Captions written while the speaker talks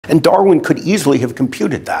And Darwin could easily have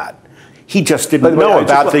computed that. He just didn't know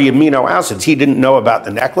about the amino acids. He didn't know about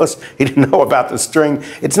the necklace. He didn't know about the string.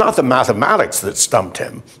 It's not the mathematics that stumped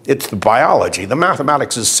him. It's the biology. The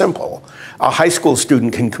mathematics is simple. A high school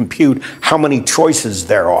student can compute how many choices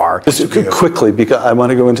there are. Just quickly, because I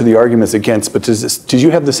want to go into the arguments against, but did you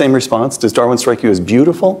have the same response? Does Darwin strike you as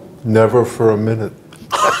beautiful? Never for a minute.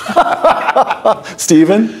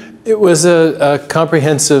 Stephen? It was a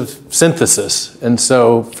comprehensive synthesis. And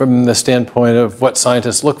so from the standpoint of what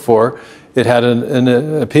scientists look for, it had an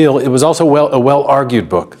appeal. It was also a well-argued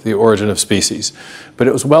book, The Origin of Species. But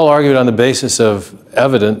it was well-argued on the basis of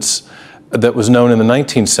evidence that was known in the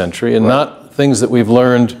 19th century and not things that we've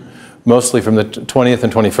learned mostly from the 20th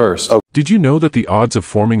and 21st. Did you know that the odds of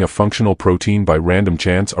forming a functional protein by random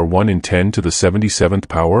chance are 1 in 10 to the 77th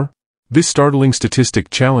power? This startling statistic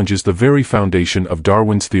challenges the very foundation of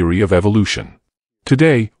Darwin's theory of evolution.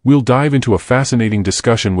 Today, we'll dive into a fascinating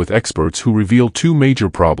discussion with experts who reveal two major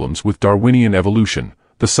problems with Darwinian evolution: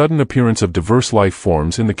 the sudden appearance of diverse life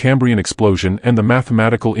forms in the Cambrian Explosion and the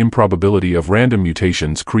mathematical improbability of random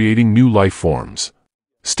mutations creating new life forms.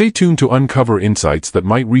 Stay tuned to uncover insights that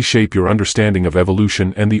might reshape your understanding of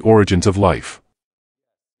evolution and the origins of life.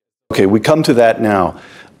 Okay, we come to that now.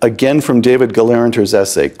 Again from David Gelerner's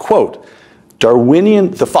essay, quote,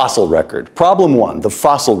 the fossil record. Problem one, the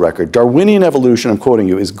fossil record. Darwinian evolution, I'm quoting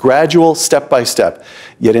you, is gradual, step by step.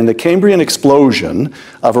 Yet in the Cambrian explosion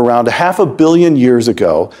of around 500 million years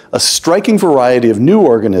ago, a striking variety of new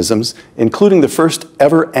organisms, including the first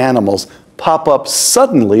ever animals, pop up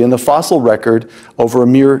suddenly in the fossil record over a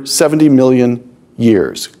mere 70 million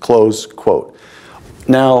years, close quote.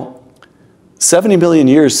 Now, 70 million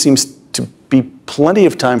years seems to be plenty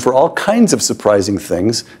of time for all kinds of surprising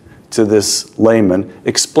things to this layman.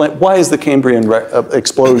 Explain, why is the Cambrian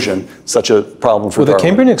explosion such a problem for Darwin? The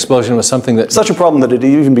Cambrian explosion was something that... Such a problem that it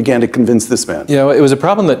even began to convince this man. Yeah, it was a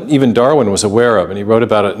problem that even Darwin was aware of, and he wrote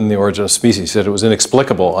about it in The Origin of Species. He said it was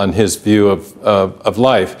inexplicable on his view of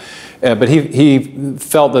life. But he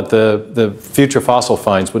felt that the future fossil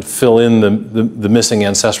finds would fill in the missing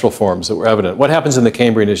ancestral forms that were evident. What happens in the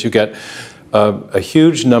Cambrian is you get a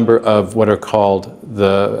huge number of what are called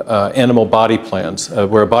the animal body plans,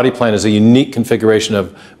 where a body plan is a unique configuration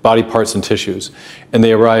of body parts and tissues. And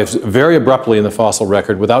they arrive very abruptly in the fossil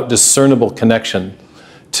record without discernible connection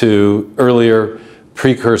to earlier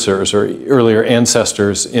precursors or earlier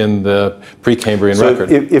ancestors in the Precambrian record.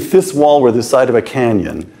 So if this wall were the side of a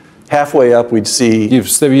canyon, halfway up we'd see...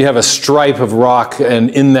 You have a stripe of rock, and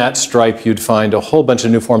in that stripe you'd find a whole bunch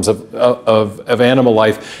of new forms of animal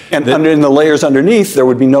life. And in the layers underneath there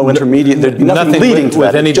would be no intermediate, there'd be nothing leading to that.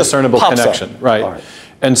 With any discernible connection. Right.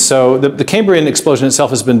 And so the Cambrian explosion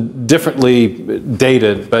itself has been differently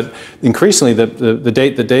dated, but increasingly the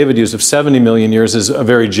date that David used of 70 million years is a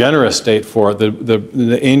very generous date for it.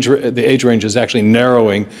 The age range is actually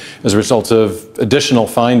narrowing as a result of additional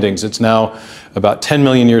findings. It's now about 10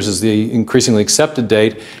 million years is the increasingly accepted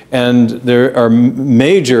date, and there are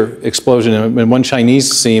major explosions. In one Chinese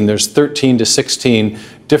seam, there's 13 to 16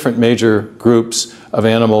 different major groups of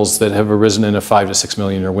animals that have arisen in a 5 to 6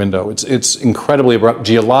 million year window. It's incredibly abrupt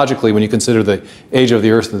geologically when you consider the age of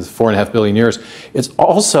the Earth is 4.5 billion years. It's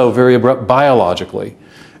also very abrupt biologically,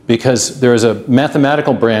 because there is a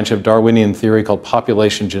mathematical branch of Darwinian theory called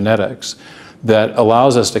population genetics that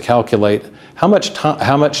allows us to calculate how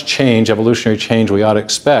much change, evolutionary change, we ought to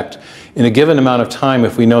expect in a given amount of time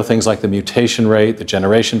if we know things like the mutation rate, the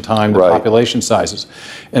generation time, the population sizes.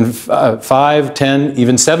 And 5, 10,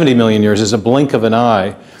 even 70 million years is a blink of an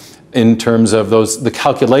eye in terms of the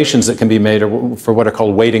calculations that can be made for what are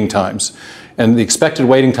called waiting times. And the expected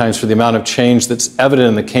waiting times for the amount of change that's evident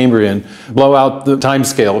in the Cambrian blow out the time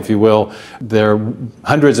scale, if you will. They're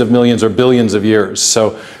hundreds of millions or billions of years.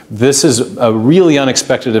 So this is a really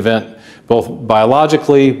unexpected event, both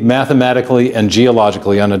biologically, mathematically, and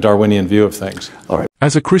geologically on a Darwinian view of things. All right.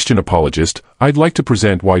 As a Christian apologist, I'd like to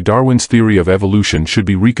present why Darwin's theory of evolution should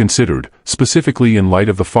be reconsidered, specifically in light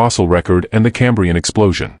of the fossil record and the Cambrian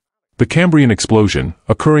explosion. The Cambrian explosion,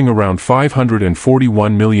 occurring around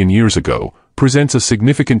 541 million years ago, presents a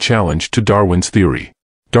significant challenge to Darwin's theory.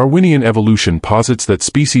 Darwinian evolution posits that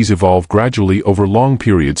species evolve gradually over long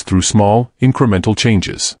periods through small, incremental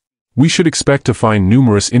changes. We should expect to find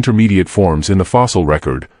numerous intermediate forms in the fossil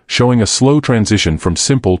record, showing a slow transition from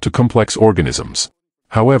simple to complex organisms.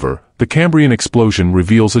 However, the Cambrian explosion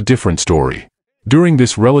reveals a different story. During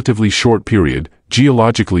this relatively short period,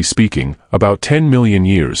 geologically speaking, about 10 million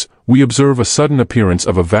years, we observe a sudden appearance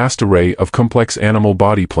of a vast array of complex animal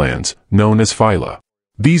body plans, known as phyla.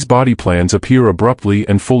 These body plans appear abruptly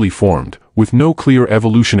and fully formed, with no clear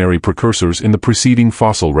evolutionary precursors in the preceding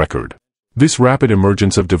fossil record. This rapid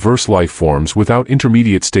emergence of diverse life forms without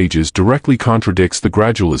intermediate stages directly contradicts the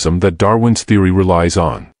gradualism that Darwin's theory relies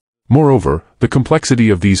on. Moreover, the complexity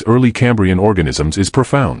of these early Cambrian organisms is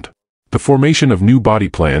profound. The formation of new body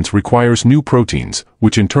plans requires new proteins,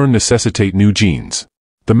 which in turn necessitate new genes.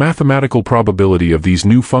 The mathematical probability of these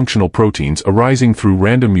new functional proteins arising through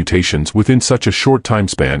random mutations within such a short time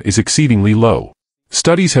span is exceedingly low.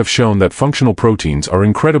 Studies have shown that functional proteins are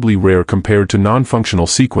incredibly rare compared to non-functional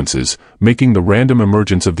sequences, making the random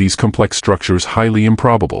emergence of these complex structures highly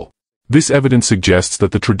improbable. This evidence suggests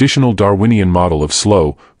that the traditional Darwinian model of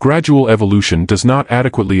slow, gradual evolution does not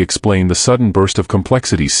adequately explain the sudden burst of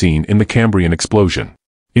complexity seen in the Cambrian explosion.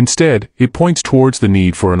 Instead, it points towards the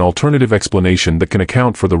need for an alternative explanation that can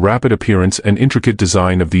account for the rapid appearance and intricate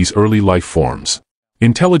design of these early life forms.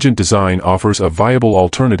 Intelligent design offers a viable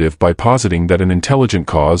alternative by positing that an intelligent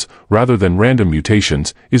cause, rather than random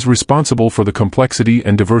mutations, is responsible for the complexity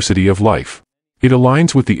and diversity of life. It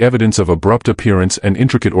aligns with the evidence of abrupt appearance and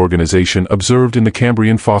intricate organization observed in the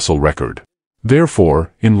Cambrian fossil record.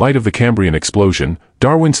 Therefore, in light of the Cambrian explosion,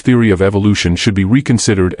 Darwin's theory of evolution should be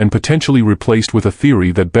reconsidered and potentially replaced with a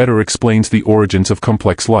theory that better explains the origins of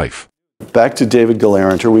complex life. Back to David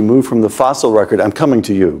Gelernter. We move from the fossil record. I'm coming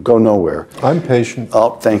to you. Go nowhere. I'm patient.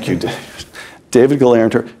 Oh, thank you, David. David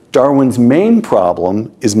Gelernter. Darwin's main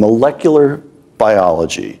problem is molecular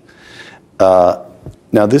biology.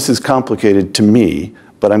 Now, this is complicated to me,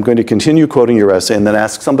 but I'm going to continue quoting your essay and then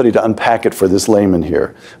ask somebody to unpack it for this layman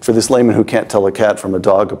here, for this layman who can't tell a cat from a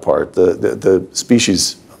dog apart. The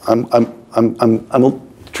species.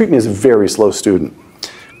 Treat me as a very slow student.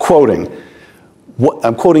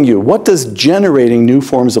 I'm quoting you. What does generating new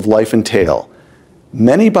forms of life entail?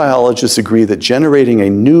 Many biologists agree that generating a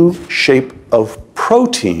new shape of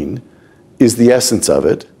protein is the essence of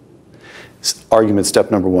it. Argument step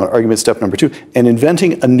number one. Argument step number two. And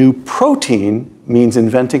inventing a new protein means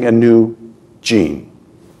inventing a new gene.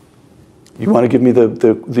 You want to give me the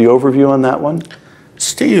overview on that one?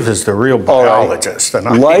 Steve is the real biologist.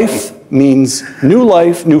 Right. Life means new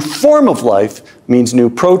life, new form of life means new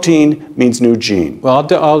protein, means new gene. Well,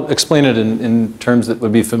 I'll explain it in terms that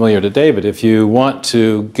would be familiar to David. If you want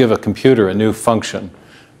to give a computer a new function,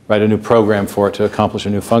 write a new program for it to accomplish a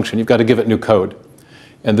new function, you've got to give it new code.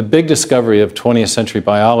 And the big discovery of 20th century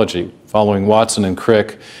biology, following Watson and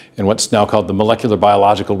Crick and what's now called the molecular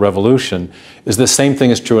biological revolution, is the same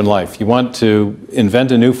thing is true in life. You want to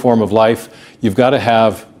invent a new form of life, you've got to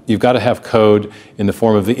have code in the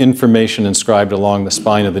form of the information inscribed along the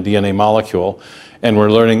spine of the DNA molecule, and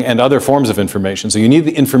we're learning, and other forms of information. So you need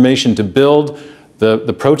the information to build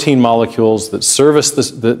the protein molecules that service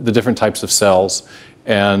the different types of cells,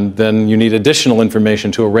 and then you need additional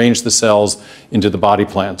information to arrange the cells into the body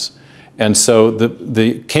plans. And so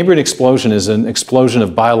the Cambrian explosion is an explosion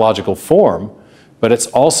of biological form, but it's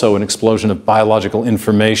also an explosion of biological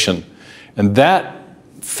information. And that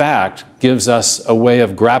fact gives us a way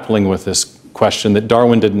of grappling with this question that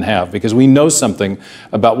Darwin didn't have, because we know something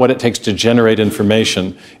about what it takes to generate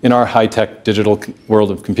information in our high-tech digital world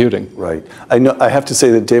of computing. Right. I have to say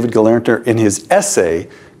that David Gelernter, in his essay,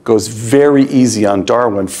 goes very easy on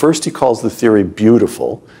Darwin. First, he calls the theory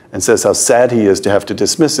beautiful and says how sad he is to have to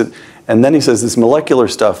dismiss it. And then he says this molecular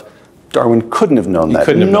stuff, Darwin couldn't have known that. He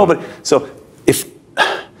couldn't have known it. So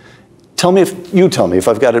tell me if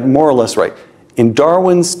I've got it more or less right. In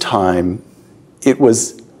Darwin's time, it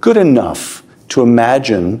was good enough to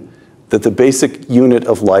imagine that the basic unit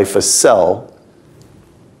of life, a cell,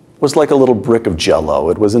 was like a little brick of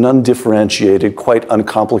Jell-O. It was an undifferentiated, quite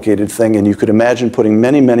uncomplicated thing, and you could imagine putting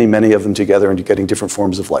many, many, many of them together and getting different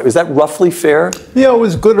forms of life. Is that roughly fair? Yeah, it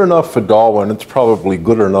was good enough for Darwin. It's probably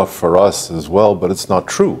good enough for us as well, but it's not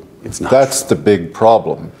true. It's not. That's the big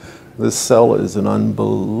problem. This cell is an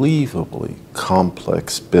unbelievably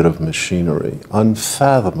complex bit of machinery,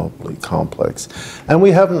 unfathomably complex. And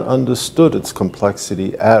we haven't understood its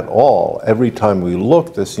complexity at all. Every time we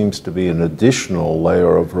look, there seems to be an additional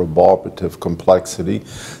layer of rebarbative complexity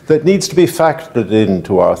that needs to be factored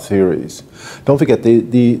into our theories. Don't forget,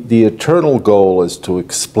 the eternal goal is to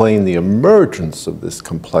explain the emergence of this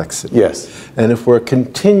complexity. Yes. And if we're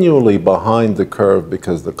continually behind the curve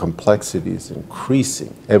because the complexity is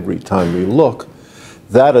increasing every time we look,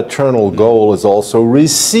 that eternal goal is also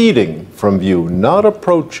receding from view, not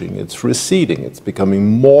approaching, it's receding. It's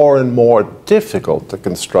becoming more and more difficult to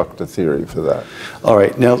construct a theory for that. All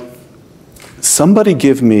right, now, somebody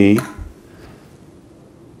give me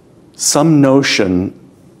some notion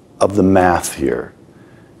of the math here.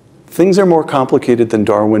 Things are more complicated than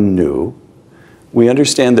Darwin knew. We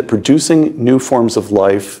understand that producing new forms of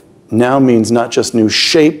life now means not just new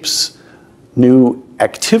shapes, new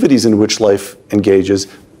activities in which life engages,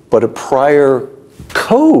 but a prior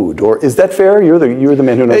code. Or is that fair? You're the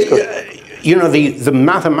man who knows code. You know, the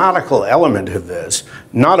mathematical element of this,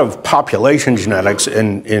 not of population genetics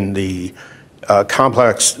in the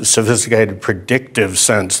complex, sophisticated, predictive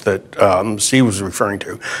sense that Steve was referring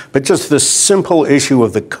to, but just the simple issue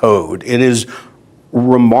of the code. It is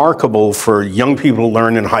remarkable for young people to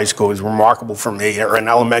learn in high school, is remarkable for me, or in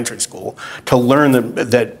elementary school, to learn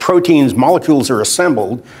that proteins, molecules are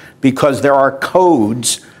assembled because there are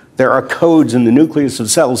codes in the nucleus of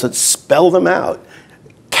cells that spell them out.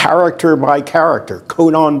 Character by character,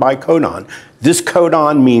 codon by codon. This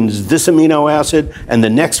codon means this amino acid, and the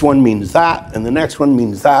next one means that, and the next one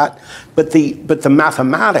means that. But the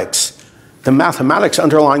mathematics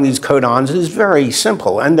underlying these codons is very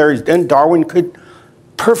simple, and Darwin could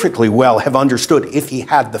perfectly well have understood if he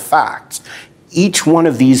had the facts. Each one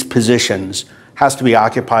of these positions has to be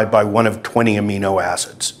occupied by one of 20 amino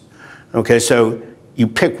acids. Okay, so you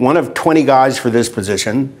pick one of 20 guys for this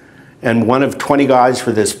position, and one of 20 guys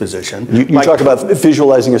for this position. You talk about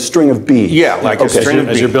visualizing a string of beads. Yeah, like a string of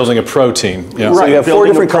beads. As you're building a protein. Yeah. Right, so you have 4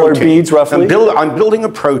 different colored beads, roughly? I'm building a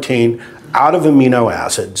protein out of amino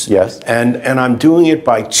acids. Yes. And I'm doing it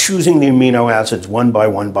by choosing the amino acids one by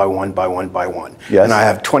one by one by one by one. Yes. And I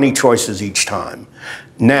have 20 choices each time.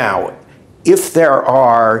 Now, if there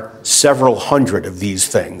are several hundred of these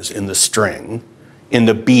things in the string, in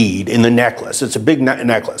the bead, in the necklace, it's a big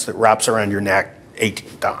necklace that wraps around your neck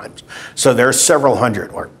 18 times. So there are several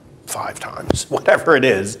hundred, or 5 times, whatever it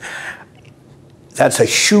is. That's a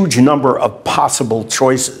huge number of possible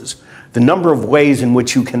choices. The number of ways in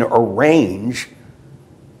which you can arrange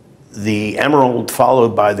the emerald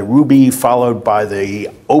followed by the ruby, followed by the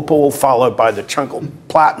opal, followed by the chunk of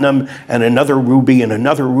platinum, and another ruby, and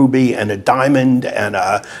a diamond, and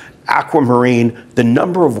a aquamarine. The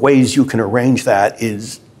number of ways you can arrange that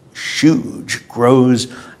is huge, grows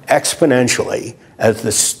exponentially as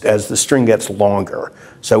the string gets longer.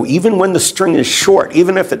 So even when the string is short,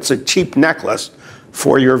 even if it's a cheap necklace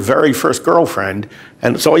for your very first girlfriend,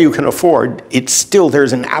 and it's all you can afford, it's still,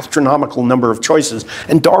 there's an astronomical number of choices,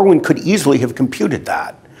 and Darwin could easily have computed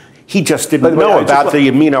that. He just didn't know about the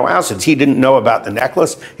amino acids. He didn't know about the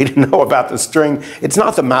necklace. He didn't know about the string. It's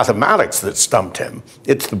not the mathematics that stumped him.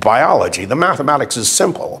 It's the biology. The mathematics is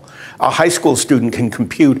simple. A high school student can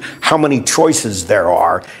compute how many choices there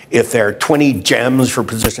are if there are 20 gems for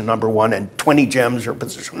position number 1 and 20 gems for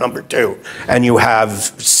position number 2, and you have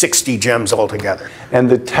 60 gems altogether. And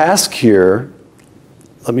the task here,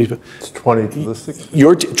 let me. It's 20 to the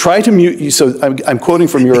 60. Try to mute. So I'm quoting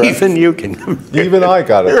from your. Even you can. Even I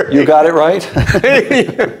got it. You got it right.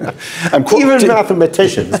 Even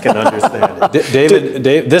mathematicians can understand it.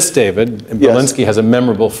 David Berlinski has a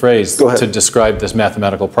memorable phrase to describe this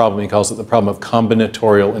mathematical problem. He calls it the problem of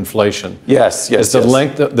combinatorial inflation. Yes. As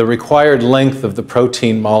the required length of the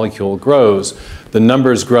protein molecule grows, the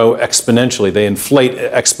numbers grow exponentially. They inflate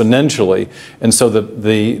exponentially. And so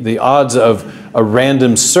the odds of a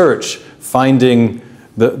random search finding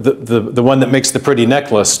the one that makes the pretty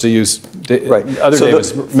necklace, to use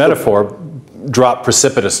David's metaphor, drop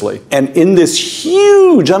precipitously. And in this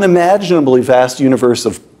huge, unimaginably vast universe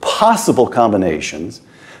of possible combinations,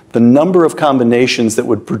 the number of combinations that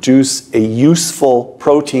would produce a useful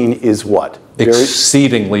protein is what?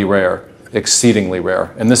 Exceedingly rare. Exceedingly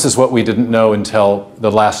rare. And this is what we didn't know until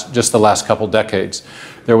just the last couple decades.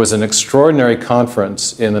 There was an extraordinary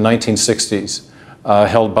conference in the 1960s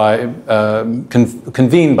held by,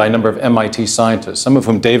 convened by a number of MIT scientists, some of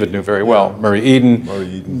whom David knew very well, Murray Eden,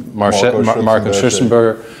 Marco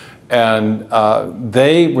Schützenberger, and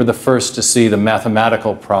they were the first to see the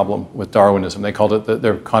mathematical problem with Darwinism. They called it,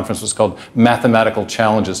 their conference was called Mathematical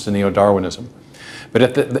Challenges to Neo-Darwinism. But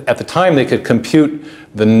at the time, they could compute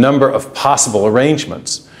the number of possible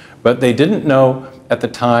arrangements, but they didn't know at the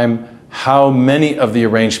time how many of the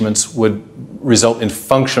arrangements would result in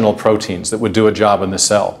functional proteins that would do a job in the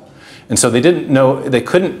cell. And so they didn't know, they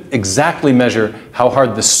couldn't exactly measure how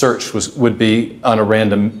hard the search would be on a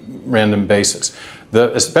random basis.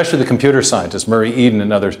 Especially the computer scientists, Murray Eden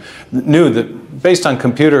and others, knew that based on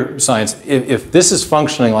computer science, if this is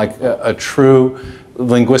functioning like a true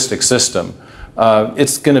linguistic system,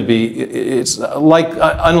 it's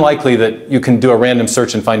unlikely that you can do a random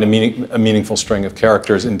search and find a meaningful string of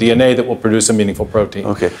characters in DNA that will produce a meaningful protein.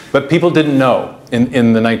 Okay. But people didn't know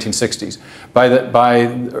in the 1960s. By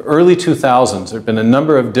early 2000s, there have been a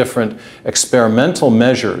number of different experimental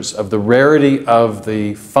measures of the rarity of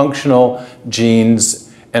the functional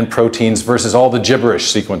genes and proteins versus all the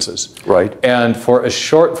gibberish sequences. Right. And for a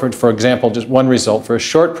short, for example, just one result, for a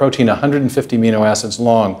short protein 150 amino acids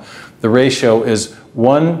long, the ratio is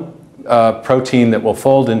one protein that will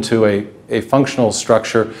fold into a functional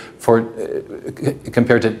structure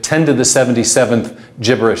compared to 10 to the 77th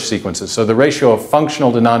gibberish sequences. So the ratio of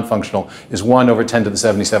functional to non-functional is 1 over 10 to the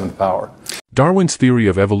 77th power. Darwin's theory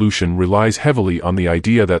of evolution relies heavily on the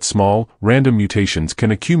idea that small, random mutations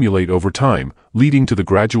can accumulate over time, leading to the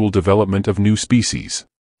gradual development of new species.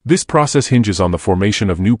 This process hinges on the formation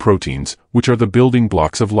of new proteins, which are the building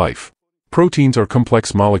blocks of life. Proteins are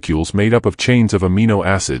complex molecules made up of chains of amino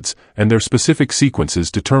acids, and their specific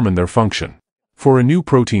sequences determine their function. For a new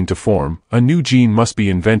protein to form, a new gene must be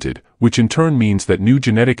invented, which in turn means that new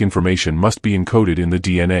genetic information must be encoded in the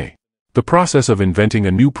DNA. The process of inventing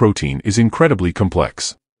a new protein is incredibly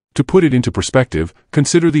complex. To put it into perspective,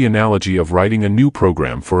 consider the analogy of writing a new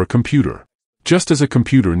program for a computer. Just as a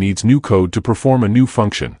computer needs new code to perform a new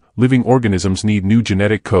function, living organisms need new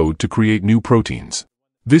genetic code to create new proteins.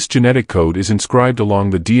 This genetic code is inscribed along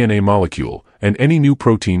the DNA molecule, and any new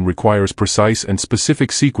protein requires precise and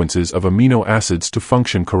specific sequences of amino acids to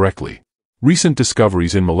function correctly. Recent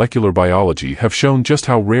discoveries in molecular biology have shown just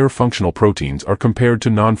how rare functional proteins are compared to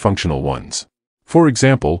non-functional ones. For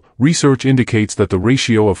example, research indicates that the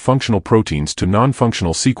ratio of functional proteins to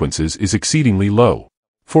non-functional sequences is exceedingly low.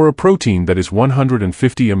 For a protein that is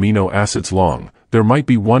 150 amino acids long, there might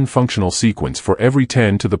be one functional sequence for every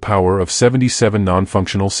 10 to the power of 77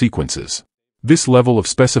 non-functional sequences. This level of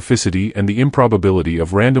specificity and the improbability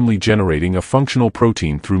of randomly generating a functional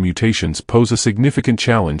protein through mutations pose a significant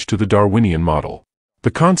challenge to the Darwinian model.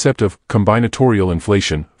 The concept of combinatorial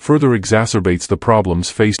inflation further exacerbates the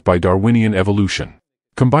problems faced by Darwinian evolution.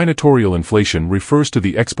 Combinatorial inflation refers to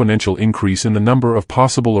the exponential increase in the number of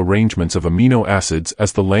possible arrangements of amino acids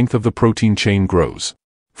as the length of the protein chain grows.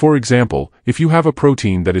 For example, if you have a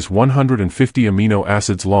protein that is 150 amino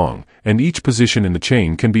acids long, and each position in the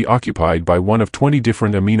chain can be occupied by one of 20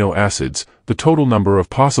 different amino acids, the total number of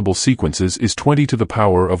possible sequences is 20 to the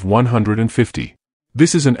power of 150.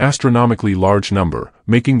 This is an astronomically large number,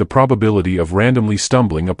 making the probability of randomly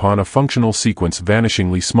stumbling upon a functional sequence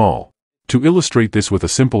vanishingly small. To illustrate this with a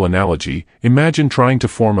simple analogy, imagine trying to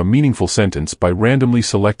form a meaningful sentence by randomly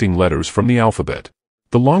selecting letters from the alphabet.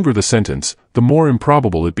 The longer the sentence, the more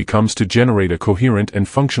improbable it becomes to generate a coherent and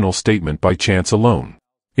functional statement by chance alone.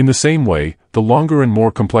 In the same way, the longer and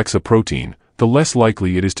more complex a protein, the less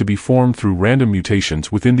likely it is to be formed through random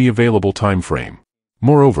mutations within the available time frame.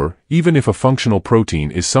 Moreover, even if a functional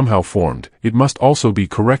protein is somehow formed, it must also be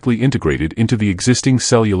correctly integrated into the existing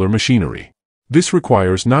cellular machinery. This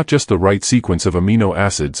requires not just the right sequence of amino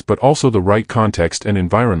acids but also the right context and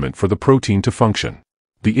environment for the protein to function.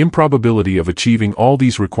 The improbability of achieving all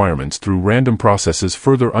these requirements through random processes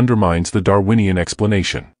further undermines the Darwinian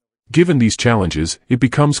explanation. Given these challenges, it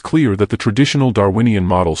becomes clear that the traditional Darwinian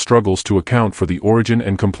model struggles to account for the origin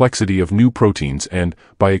and complexity of new proteins and,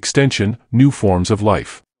 by extension, new forms of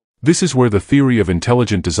life. This is where the theory of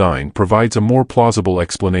intelligent design provides a more plausible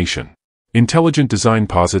explanation. Intelligent design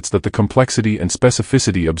posits that the complexity and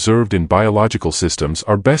specificity observed in biological systems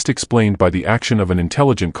are best explained by the action of an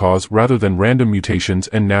intelligent cause rather than random mutations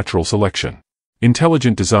and natural selection.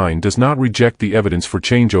 Intelligent design does not reject the evidence for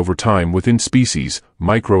change over time within species,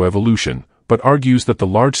 microevolution, but argues that the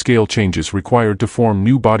large-scale changes required to form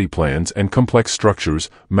new body plans and complex structures,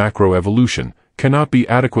 macroevolution, cannot be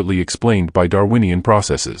adequately explained by Darwinian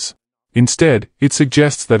processes. Instead, it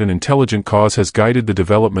suggests that an intelligent cause has guided the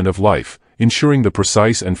development of life, ensuring the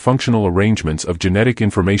precise and functional arrangements of genetic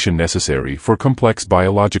information necessary for complex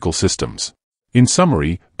biological systems. In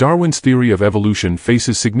summary, Darwin's theory of evolution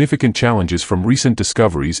faces significant challenges from recent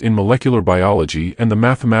discoveries in molecular biology and the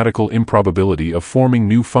mathematical improbability of forming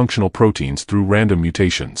new functional proteins through random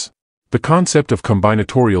mutations. The concept of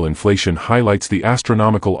combinatorial inflation highlights the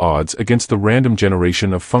astronomical odds against the random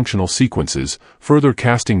generation of functional sequences, further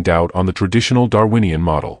casting doubt on the traditional Darwinian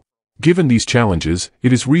model. Given these challenges,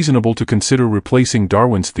 it is reasonable to consider replacing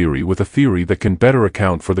Darwin's theory with a theory that can better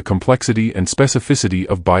account for the complexity and specificity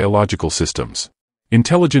of biological systems.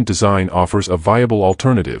 Intelligent design offers a viable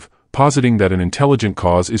alternative, positing that an intelligent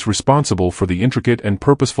cause is responsible for the intricate and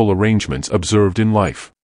purposeful arrangements observed in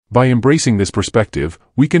life. By embracing this perspective,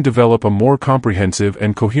 we can develop a more comprehensive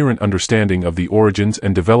and coherent understanding of the origins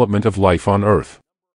and development of life on Earth.